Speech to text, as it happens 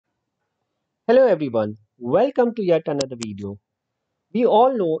Hello everyone, welcome to yet another video. We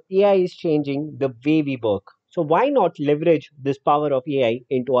all know AI is changing the way we work. So why not leverage this power of AI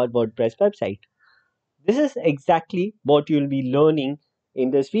into our WordPress website? This is exactly what you'll be learning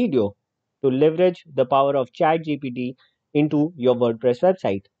in this video to leverage the power of ChatGPT into your WordPress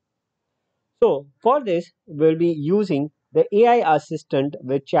website. So for this, we'll be using the AI assistant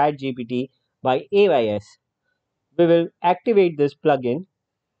with ChatGPT by AYS. We will activate this plugin.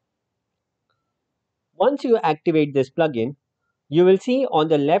 Once you activate this plugin, you will see on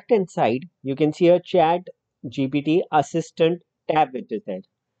the left hand side, you can see a Chat GPT Assistant tab which is there.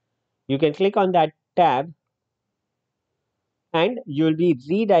 You can click on that tab and you will be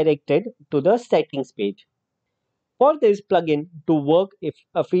redirected to the settings page. For this plugin to work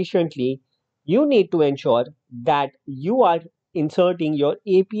efficiently, you need to ensure that you are inserting your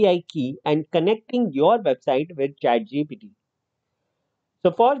API key and connecting your website with ChatGPT.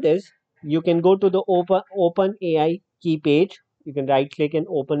 So for this, you can go to the Open AI key page. You can right click and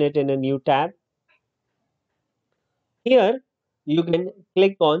open it in a new tab. Here, you can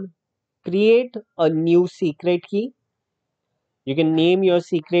click on create a new secret key. You can name your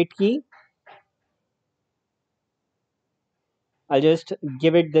secret key. I'll just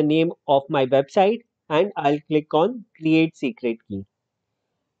give it the name of my website and I'll click on create secret key.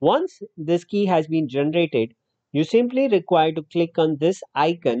 Once this key has been generated, you simply require to click on this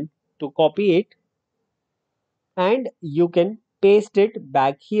icon to copy it and you can paste it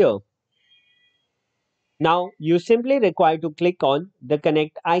back here. Now you simply require to click on the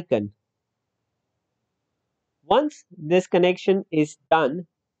connect icon. Once this connection is done,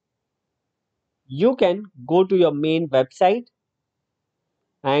 you can go to your main website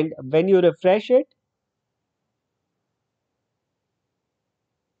and when you refresh it,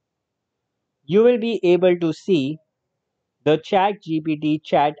 you will be able to see the chat GPT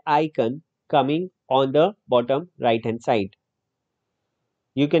chat icon coming on the bottom right hand side.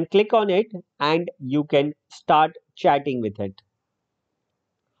 You can click on it and you can start chatting with it.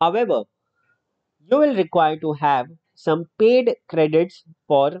 However, you will require to have some paid credits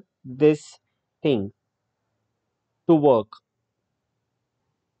for this thing to work.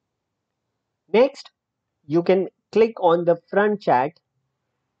 Next, you can click on the front chat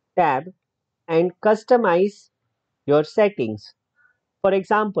tab and customize your settings. For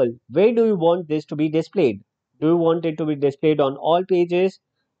example, where do you want this to be displayed? Do you want it to be displayed on all pages?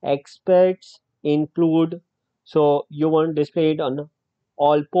 Experts include. So you want displayed on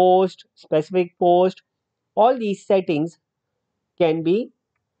all post, specific post. All these settings can be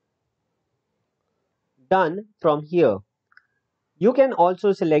done from here. You can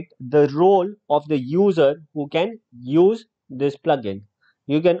also select the role of the user who can use this plugin.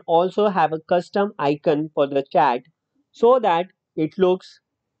 You can also have a custom icon for the chat so that it looks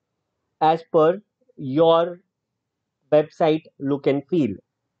as per your website look and feel.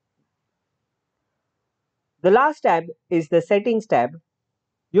 The last tab is the settings tab.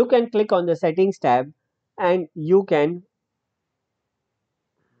 You can click on the settings tab and you can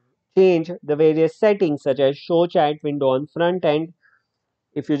change the various settings such as show chat window on front end.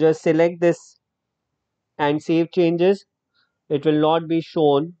 If you just select this and save changes, it will not be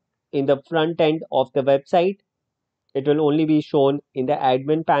shown in the front end of the website. It will only be shown in the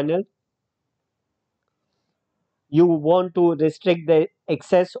admin panel. You want to restrict the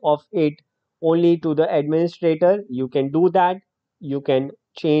access of it only to the administrator, you can do that. You can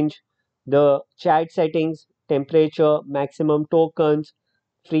change the chat settings, temperature, maximum tokens,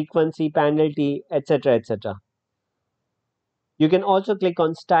 frequency, penalty, etc, etc. You can also click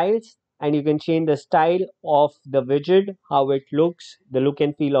on styles and you can change the style of the widget, how it looks, the look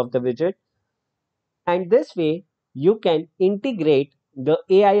and feel of the widget. And this way you can integrate the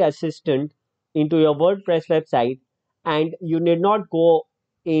AI assistant into your WordPress website and you need not go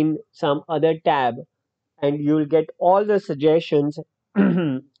in some other tab and you'll get all the suggestions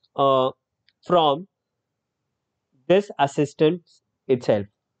from this assistant itself.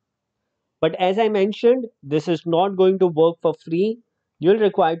 But as I mentioned, this is not going to work for free. You'll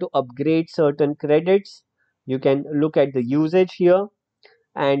require to upgrade certain credits. You can look at the usage here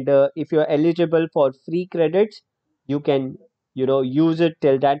and if you're eligible for free credits, you can use it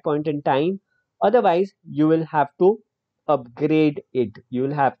till that point in time. Otherwise you will have to upgrade it. You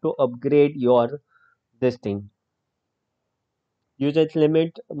will have to upgrade your this thing, usage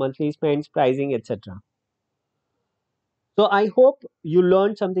limit, monthly spends, pricing, etc. So I hope you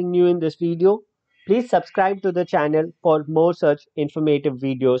learned something new in this video. Please subscribe to the channel for more such informative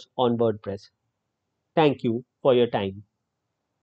videos on WordPress. Thank you for your time.